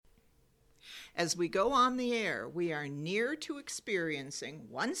As we go on the air, we are near to experiencing,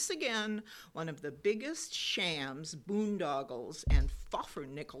 once again, one of the biggest shams, boondoggles, and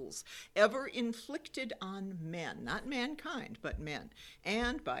foffernickels ever inflicted on men. Not mankind, but men.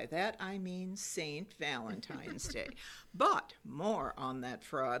 And by that I mean St. Valentine's Day. But more on that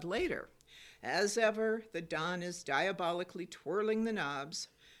fraud later. As ever, the Don is diabolically twirling the knobs.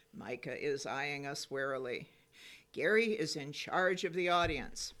 Micah is eyeing us warily. Gary is in charge of the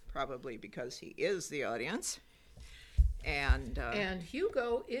audience, probably because he is the audience. And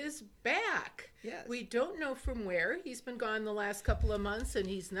Hugo is back. Yes. We don't know from where. He's been gone the last couple of months, and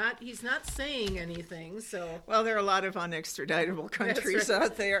he's not saying anything. So well, there are a lot of unextraditable countries right.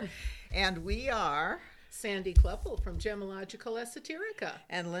 out there, and we are Sandy Kleppel from Gemological Esoterica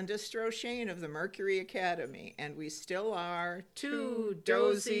and Linda Stroshane of the Mercury Academy, and we still are two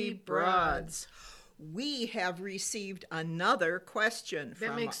dozy broads. We have received another question that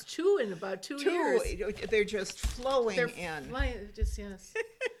from makes two in about two years. They're just flowing in. Yes.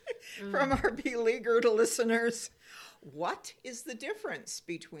 From our beleaguered listeners. What is the difference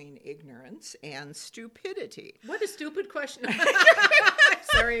between ignorance and stupidity? What a stupid question.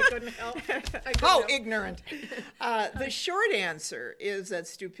 Sorry, I couldn't help. Ignorant. The short answer is that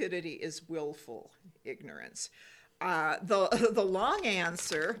stupidity is willful ignorance. The long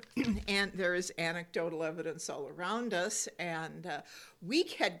answer, and there is anecdotal evidence all around us, and we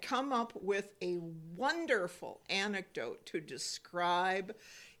had come up with a wonderful anecdote to describe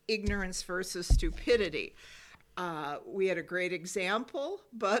ignorance versus stupidity. We had a great example,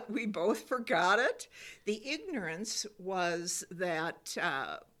 but we both forgot it. The ignorance was that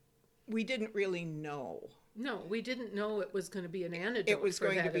we didn't really know. No, we didn't know it was going to be an anecdote. It was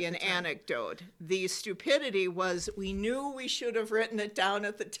going to be an anecdote. The stupidity was we knew we should have written it down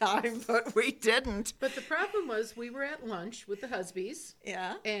at the time, but we didn't. But the problem was we were at lunch with the husbands.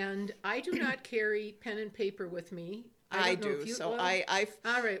 Yeah. And I do not carry pen and paper with me. I do. All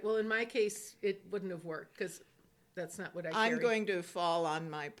right. Well, in my case, it wouldn't have worked because that's not what I carry. I'm going to fall on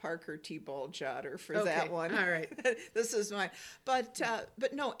my Parker T-Ball jotter for that one. All right. This is mine. But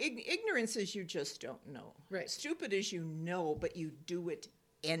no, ignorance is you just don't know. Right. Stupid is you know, but you do it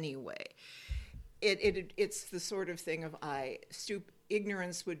anyway. It's the sort of thing of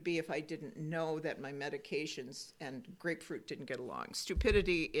ignorance would be if I didn't know that my medications and grapefruit didn't get along.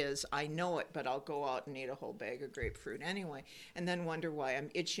 Stupidity is I know it, but I'll go out and eat a whole bag of grapefruit anyway, and then wonder why I'm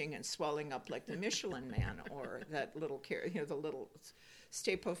itching and swelling up like the Michelin Man or that little the little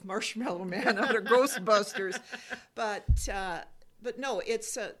Stay Puft Marshmallow Man out of Ghostbusters. But no,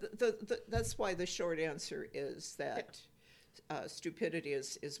 it's that's why the short answer is that stupidity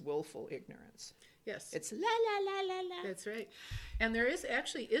is willful ignorance. Yes. It's la, la, la, la, la. That's right. And there is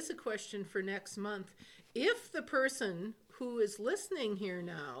a question for next month. If the person who is listening here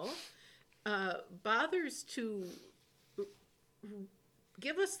now bothers to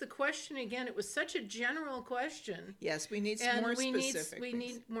give us the question again. It was such a general question. Yes, we need some more specifics. We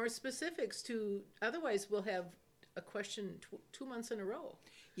need more specifics otherwise we'll have a question 2 months in a row.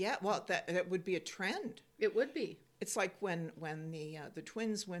 Yeah, well, that would be a trend. It would be. It's like when the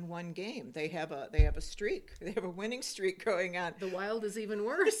Twins win one game, they have a streak. They have a winning streak going on. The Wild is even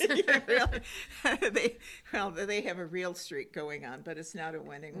worse. They have a real streak going on, but it's not a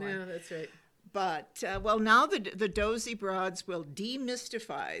winning one. No, that's right. But now the dozy broads will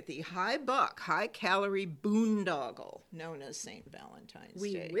demystify the high buck, high calorie boondoggle known as St. Valentine's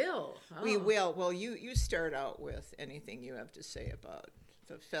Day. We will. Oh. We will. Well, you start out with anything you have to say about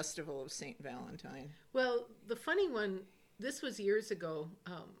the festival of St. Valentine. Well, the funny one, this was years ago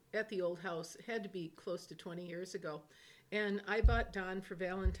at the old house. It had to be close to 20 years ago. And I bought Don for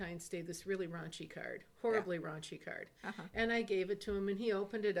Valentine's Day this really raunchy card, horribly raunchy card. Uh-huh. And I gave it to him, and he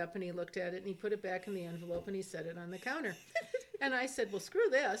opened it up, and he looked at it, and he put it back in the envelope, and he set it on the counter. And I said, well, screw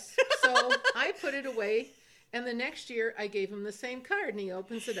this. So I put it away. And the next year, I gave him the same card, and he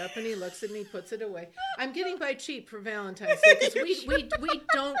opens it up, and he looks at it, and he puts it away. I'm getting by cheap for Valentine's Day, because we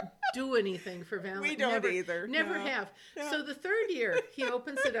don't do anything for Valentine's Day. We don't either. Never have. No. So the third year, he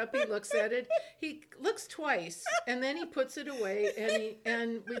opens it up, he looks at it, he looks twice, and then he puts it away,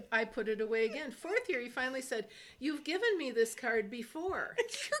 and I put it away again. Fourth year, he finally said, you've given me this card before.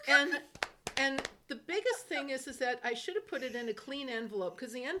 And the biggest thing is that I should have put it in a clean envelope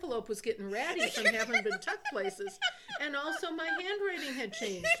because the envelope was getting ratty from having been tucked places. And also my handwriting had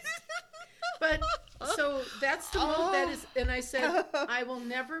changed. But so that's the mode that is. And I said, I will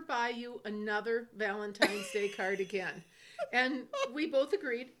never buy you another Valentine's Day card again. And we both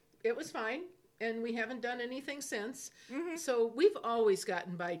agreed it was fine. And we haven't done anything since. Mm-hmm. So we've always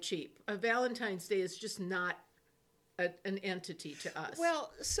gotten by cheap. A Valentine's Day is just not an entity to us.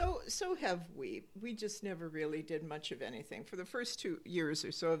 Well, so have we. We just never really did much of anything. For the first 2 years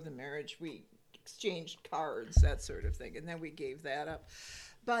or so of the marriage, we exchanged cards, that sort of thing, and then we gave that up.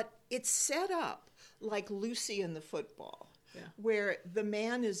 But it's set up like Lucy in the football. Yeah. Where the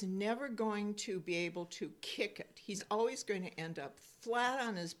man is never going to be able to kick it. He's always going to end up flat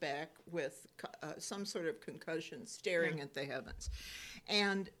on his back with some sort of concussion, staring at the heavens.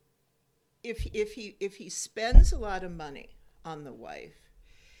 And if he spends a lot of money on the wife,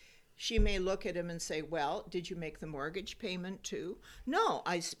 she may look at him and say, "Well, did you make the mortgage payment too?" "No,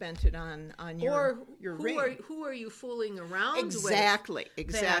 I spent it on your ring." Who are you fooling around Exactly, with?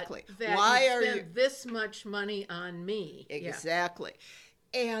 Exactly. That Why you are spent you this much money on me? Exactly.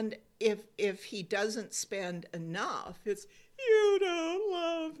 And if he doesn't spend enough, it's, "You don't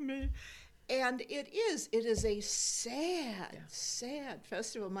love me." And it is a sad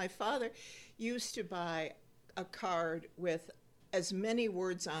festival. My father used to buy a card with as many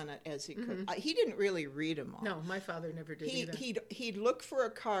words on it as he could. He didn't really read them all. No, my father never did either. He'd look for a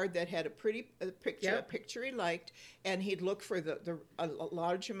card that had a pretty picture, Yep. a picture he liked, and he'd look for a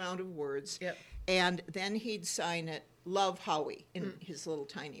large amount of words. Yep. And then he'd sign it, "Love, Howie," in his little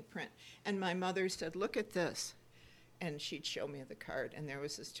tiny print. And my mother said, "Look at this." And she'd show me the card, and there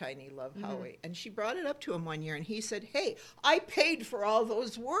was this tiny "Love, Howie." And she brought it up to him one year, and he said, "Hey, I paid for all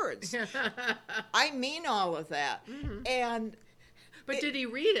those words. I mean all of that." And But did he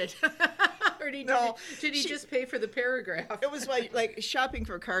read it? Or did he just pay for the paragraph? it was like shopping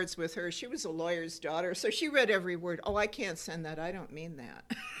for cards with her. She was a lawyer's daughter, so she read every word. "Oh, I can't send that. I don't mean that."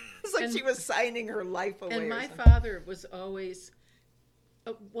 It's like she was signing her life away. And or my something. father was always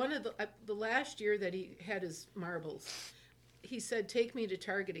one of the last year that he had his marbles. He said, "Take me to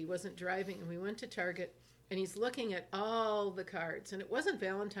Target." He wasn't driving, and we went to Target, and he's looking at all the cards, and it wasn't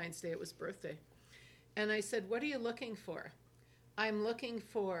Valentine's Day; it was birthday. And I said, "What are you looking for?" "I'm looking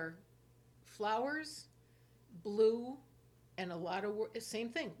for flowers, blue, and a lot of words." Same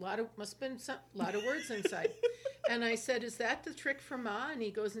thing. Must have been a lot of words inside. And I said, "Is that the trick for Ma?" And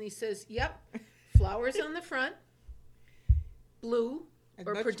he goes and he says, "Yep, flowers on the front, blue,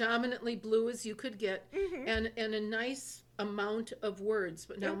 or predominantly blue as you could get, and a nice amount of words."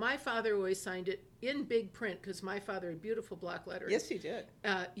 But now my father always signed it in big print because my father had beautiful block lettering. Yes, he did.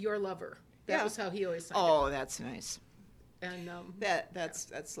 "Your lover." That was how he always signed it. Oh, that's nice. And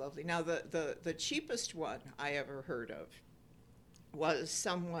That's lovely. Now, the cheapest one I ever heard of was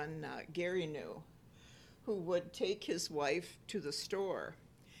someone Gary knew, who would take his wife to the store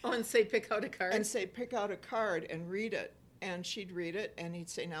and say, "Pick out a card." and say, "Pick out a card and read it." And she'd read it, and he'd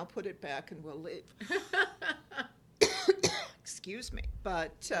say, "Now put it back, and we'll leave." Excuse me,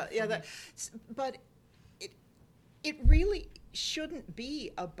 but but it really shouldn't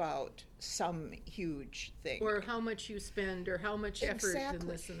be about some huge thing. Or how much you spend, or how much effort, and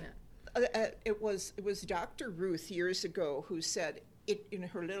this and that. It was Dr. Ruth years ago who said it in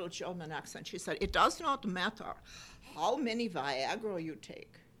her little German accent. She said, "It does not matter how many Viagra you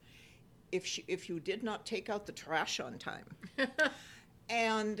take if you did not take out the trash on time."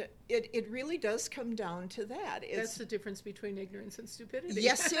 And it really does come down to that. That's the difference between ignorance and stupidity.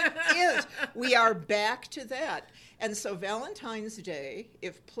 Yes, it is. We are back to that. And so Valentine's Day,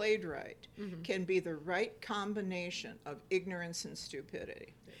 if played right, can be the right combination of ignorance and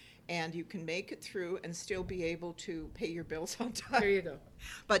stupidity. And you can make it through and still be able to pay your bills on time. There you go.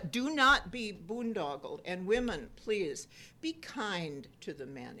 But do not be boondoggled. And women, please, be kind to the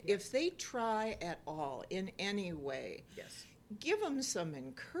men. If they try at all in any way, Yes. give them some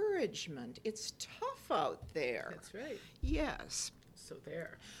encouragement. It's tough out there. That's right. Yes. So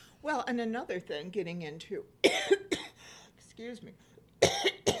there. Well, and another thing, getting into, excuse me,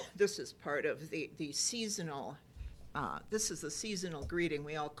 this is part of the seasonal, this is the seasonal greeting.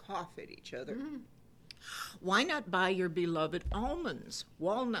 We all cough at each other. Why not buy your beloved almonds,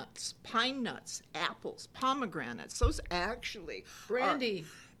 walnuts, pine nuts, apples, pomegranates? Those actually Brandy,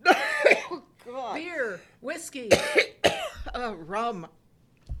 oh, God. beer, whiskey, Rum.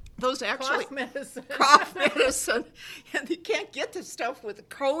 Those actually cough medicine. cough medicine, and you can't get the stuff with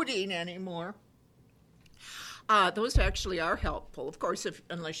codeine anymore. Those actually are helpful, of course,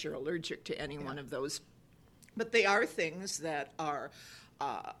 unless you're allergic to any one of those. But they are things that are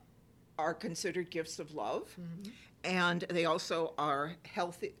considered gifts of love, and they also are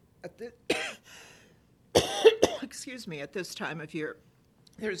healthy. Excuse me, at this time of year.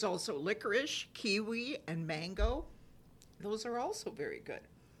 There's also licorice, kiwi, and mango. Those are also very good.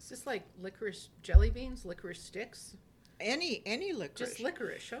 Is this like licorice jelly beans, licorice sticks? Any licorice. Just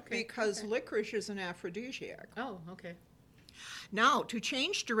licorice, okay. Because licorice is an aphrodisiac. Oh, okay. Now, to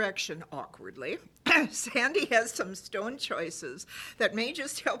change direction awkwardly, Sandy has some stone choices that may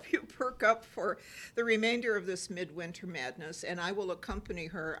just help you perk up for the remainder of this midwinter madness, and I will accompany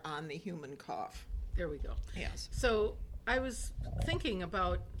her on the human cough. There we go. Yes. So I was thinking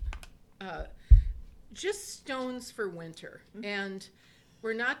about just stones for winter, and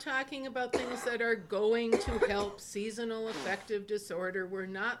we're not talking about things that are going to help seasonal affective disorder. We're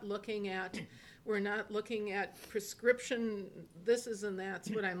not looking at prescription thises and that's.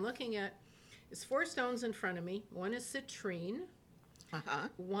 What I'm looking at is 4 stones in front of me. One is citrine.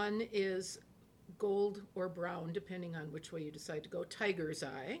 One is gold or brown, depending on which way you decide to go. Tiger's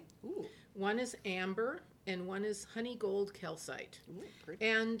eye. Ooh. One is amber, and one is honey gold calcite. Ooh, pretty.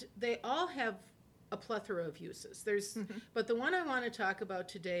 And they all have a plethora of uses. But the one I want to talk about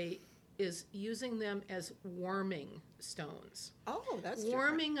today is using them as warming stones. Oh, that's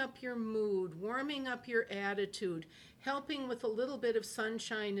warming up your mood, warming up your attitude, helping with a little bit of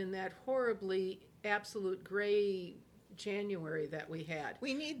sunshine in that horribly absolute gray January that we had.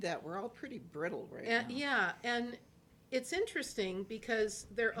 We need that. We're all pretty brittle right now. Yeah, and it's interesting because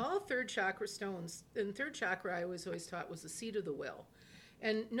they're all third chakra stones. And third chakra, I was always taught, was the seat of the will.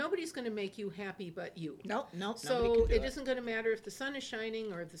 And nobody's going to make you happy but you. Nope. So it isn't going to matter if the sun is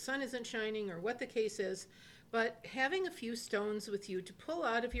shining or if the sun isn't shining or what the case is. But having a few stones with you to pull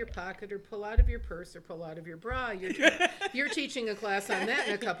out of your pocket or pull out of your purse or pull out of your bra, you're teaching a class on that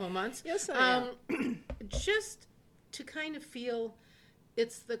in a couple of months. Yes, I am. Just to kind of feel,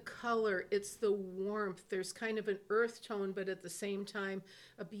 it's the color, it's the warmth. There's kind of an earth tone, but at the same time,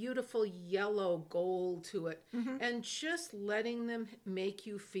 a beautiful yellow gold to it. And just letting them make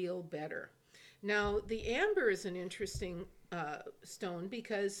you feel better. Now, the amber is an interesting stone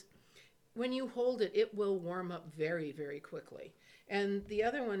because when you hold it, it will warm up very, very quickly. And the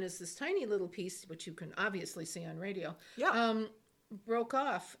other one is this tiny little piece, which you can obviously see on radio, broke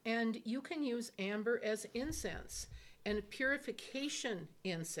off. And you can use amber as incense and purification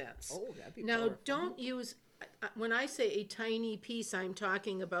incense. Oh, that'd be now, powerful. don't use, when I say a tiny piece, I'm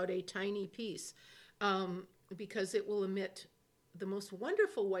talking about a tiny piece because it will emit the most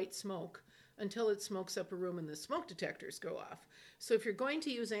wonderful white smoke until it smokes up a room and the smoke detectors go off. So if you're going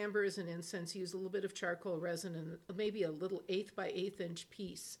to use amber as an incense, use a little bit of charcoal resin and maybe a little 1/8 by 1/8 inch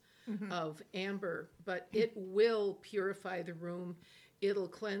piece of amber, but it will purify the room. It'll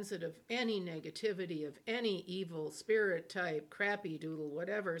cleanse it of any negativity, of any evil spirit type, crappy doodle,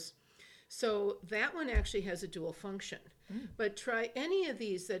 whatever's. So that one actually has a dual function. But try any of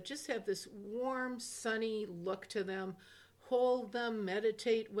these that just have this warm, sunny look to them. Hold them,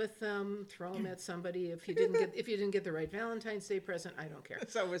 meditate with them, throw them at somebody. If you didn't get the right Valentine's Day present, I don't care.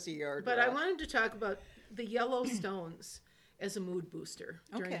 It's always a yard. But I wanted to talk about the yellow stones as a mood booster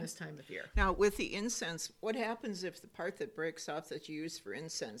during this time of year. Now, with the incense, what happens if the part that breaks off that you use for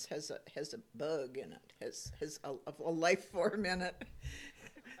incense has a bug in it, has a life form in it?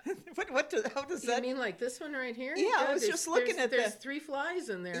 How does that? You mean like this one right here? Yeah, I was just looking at There's 3 flies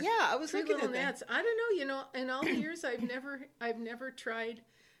in there. Yeah, I was three looking little at that. gnats. I don't know. In all the years, I've never tried.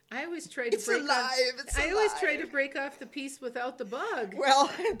 I always try to It's break alive. off. It's I always try alive. to break off the piece without the bug. Well,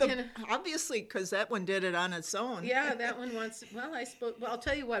 You know? obviously, because that one did it on its own. Yeah, that one wants. Well, I suppose. Well, I'll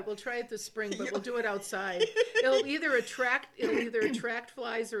tell you what. We'll try it this spring, but we'll do it outside. It'll either attract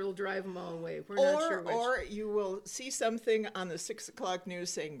flies or it'll drive them all away. We're not sure which. Or you will see something on the 6 o'clock news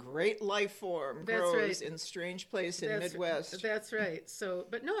saying "Great life form That's grows right. in strange place in Midwest." That's right. So,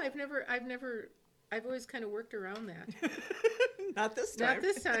 but no, I've always kind of worked around that. Not this time. Not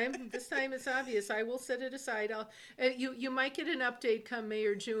this time. This time it's obvious. I will set it aside. You might get an update come May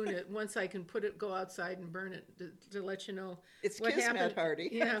or June once I can go outside and burn it to let you know It's what Kismet, happened. Hardy.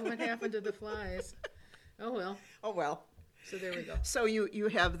 Yeah, what happened to the flies? Oh well. Oh well. So there we go. So you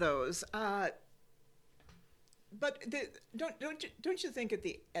have those. But don't you think at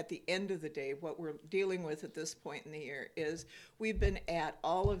the end of the day, what we're dealing with at this point in the year is we've been at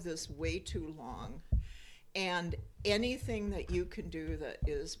all of this way too long, and anything that you can do that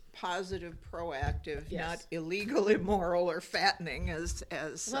is positive, proactive, Yes. not illegal, immoral, or fattening, as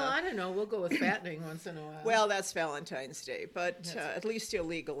Well, I don't know. We'll go with fattening once in a while. well, that's Valentine's Day, but at least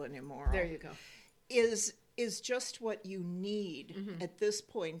illegal and immoral. There you go. Is just what you need at this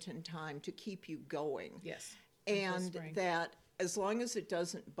point in time to keep you going. Yes. Until And spring. that as long as it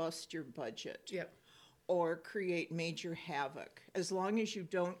doesn't bust your budget Yep. or create major havoc, as long as you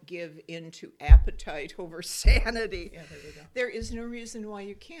don't give in to appetite over sanity, Yeah, there we go. there is no reason why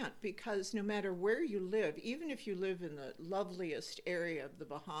you can't, because no matter where you live, even if you live in the loveliest area of the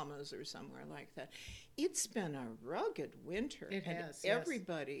Bahamas or somewhere like that, it's been a rugged winter. It and has, yes.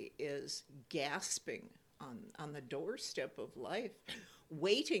 everybody is gasping on the doorstep of life.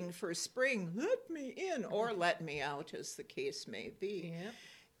 waiting for spring, let me in, or let me out, as the case may be. Yeah.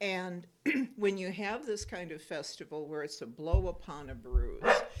 And when you have this kind of festival where it's a blow upon a bruise,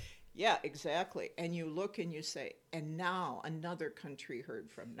 yeah, exactly. And you look and you say, and now another country heard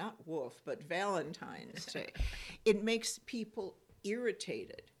from, not wolf, but Valentine's Day. It makes people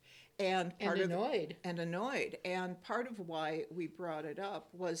irritated. And annoyed. And part of why we brought it up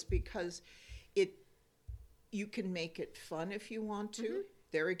was because you can make it fun if you want to. Mm-hmm.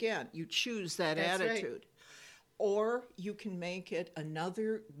 There again, you choose that That's attitude. Right. Or you can make it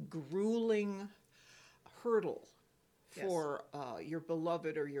another grueling hurdle for your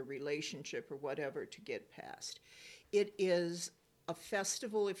beloved or your relationship or whatever to get past. It is a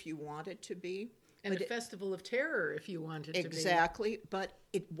festival if you want it to be. And a festival of terror if you want it to be. Exactly, but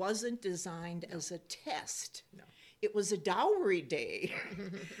it wasn't designed as a test. No. It was a dowry day.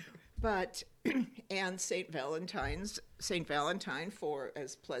 But, and St. Valentine, for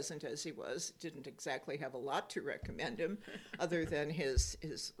as pleasant as he was, didn't exactly have a lot to recommend him other than his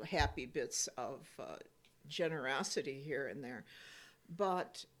happy bits of generosity here and there.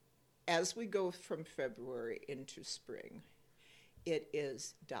 But as we go from February into spring, it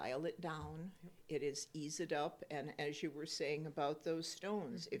is dial it down, it is ease it up, and as you were saying about those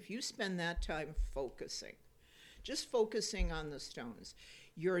stones, if you spend that time just focusing on the stones,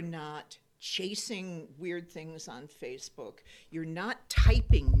 you're not chasing weird things on Facebook. You're not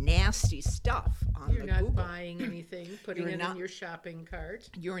typing nasty stuff on the Google. You're not buying anything, putting it in your shopping cart.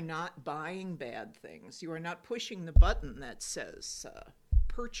 You're not buying bad things. You are not pushing the button that says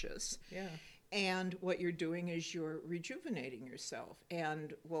purchase. Yeah. And what you're doing is you're rejuvenating yourself.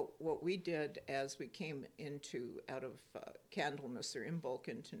 And what we did as we came out of Candlemas or Imbolc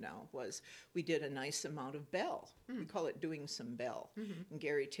into now was we did a nice amount of bell. We call it doing some bell. And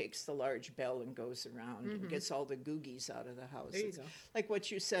Gary takes the large bell and goes around and gets all the googies out of the house. There you go. Like what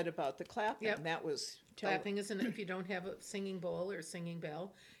you said about the clapping. Yep. That was... Clapping isn't, if you don't have a singing bowl or a singing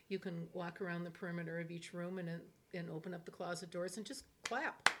bell, you can walk around the perimeter of each room and open up the closet doors and just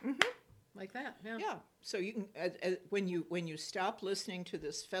clap. Like that, yeah. Yeah. So you can, when you stop listening to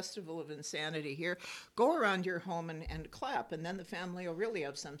this festival of insanity here, go around your home and clap, and then the family will really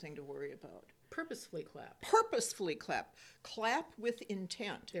have something to worry about. Purposefully clap. Purposefully clap. Clap with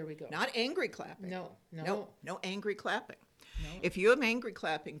intent. There we go. Not angry clapping. No angry clapping. No. If you have angry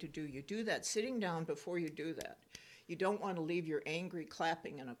clapping to do, you do that sitting down before you do that. You don't want to leave your angry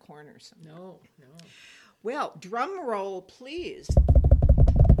clapping in a corner somewhere. No. Well, drum roll, please.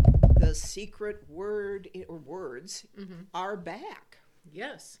 The secret word or words are back.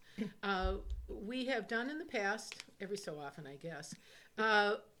 Yes. We have done in the past, every so often, I guess,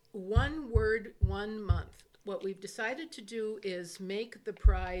 1 word, 1 month. What we've decided to do is make the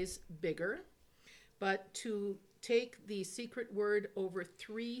prize bigger, but to take the secret word over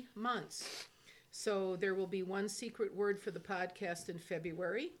 3 months. So there will be 1 secret word for the podcast in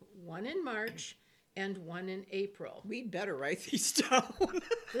February, 1 in March, and 1 in April. We better write these down.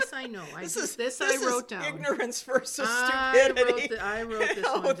 This I know. I wrote down. Ignorance versus stupidity. I wrote this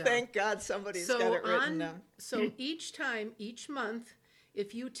one down. Oh, thank God somebody's got it written down. So each month,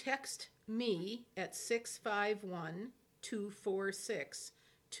 if you text me at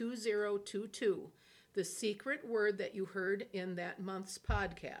 651-246-2022, the secret word that you heard in that month's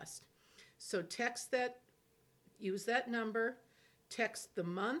podcast. So text that, use that number, text the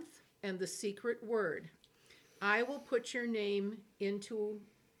month and the secret word. I will put your name into,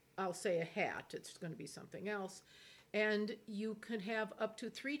 I'll say a hat, it's going to be something else, and you could have up to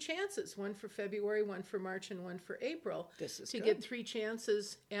 3 chances, 1 for February, 1 for March, and 1 for April, get 3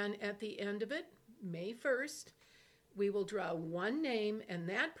 chances, and at the end of it, May 1st, we will draw 1 name, and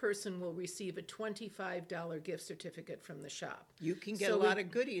that person will receive a $25 gift certificate from the shop. You can get a lot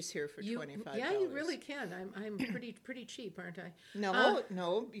of goodies here for $25. Yeah, you really can. I'm pretty cheap, aren't I?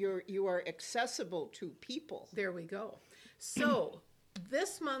 No, you are accessible to people. There we go. So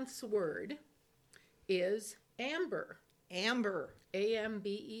this month's word is amber. Amber.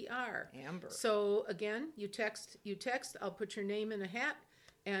 A-M-B-E-R. Amber. So again, you text. I'll put your name in a hat,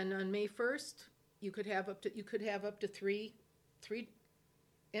 and on May 1st. You could have up to 3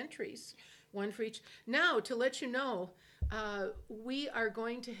 entries, 1 for each. Now, to let you know, we are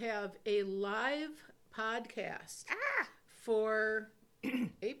going to have a live podcast for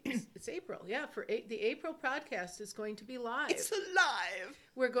April. It's April, yeah. The April podcast is going to be live. It's alive.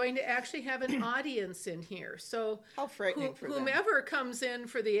 We're going to actually have an audience in here. So how frightening for them. Whomever comes in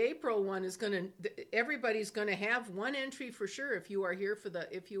for the April one is everybody's going to have 1 entry for sure if you are here for the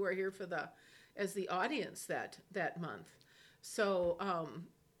as the audience that month. So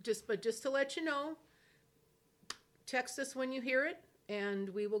just to let you know, text us when you hear it. and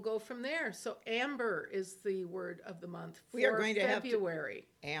we will go from there. So amber is the word of the month for We are going to have to- February.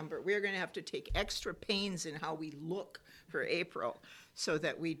 Amber, we're going to have to take extra pains in how we look for April so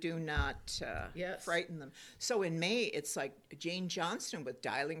that we do not Yes. frighten them. So in May, it's like Jane Johnston with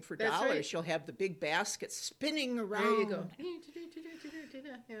Dialing for That's Dollars. right. She'll have the big basket spinning around. There you go.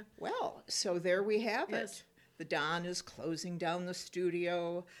 Yeah. Well, so there we have Yes. it. The dawn is closing down the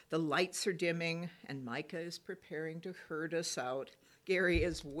studio, the lights are dimming, and Micah is preparing to herd us out. Gary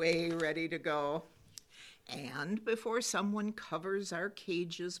is way ready to go. And before someone covers our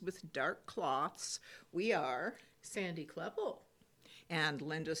cages with dark cloths, we are, Sandy Kleppel. and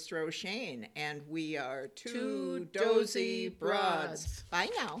Linda Stroshane, and we are Two two dozy broads. broads. Bye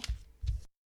now.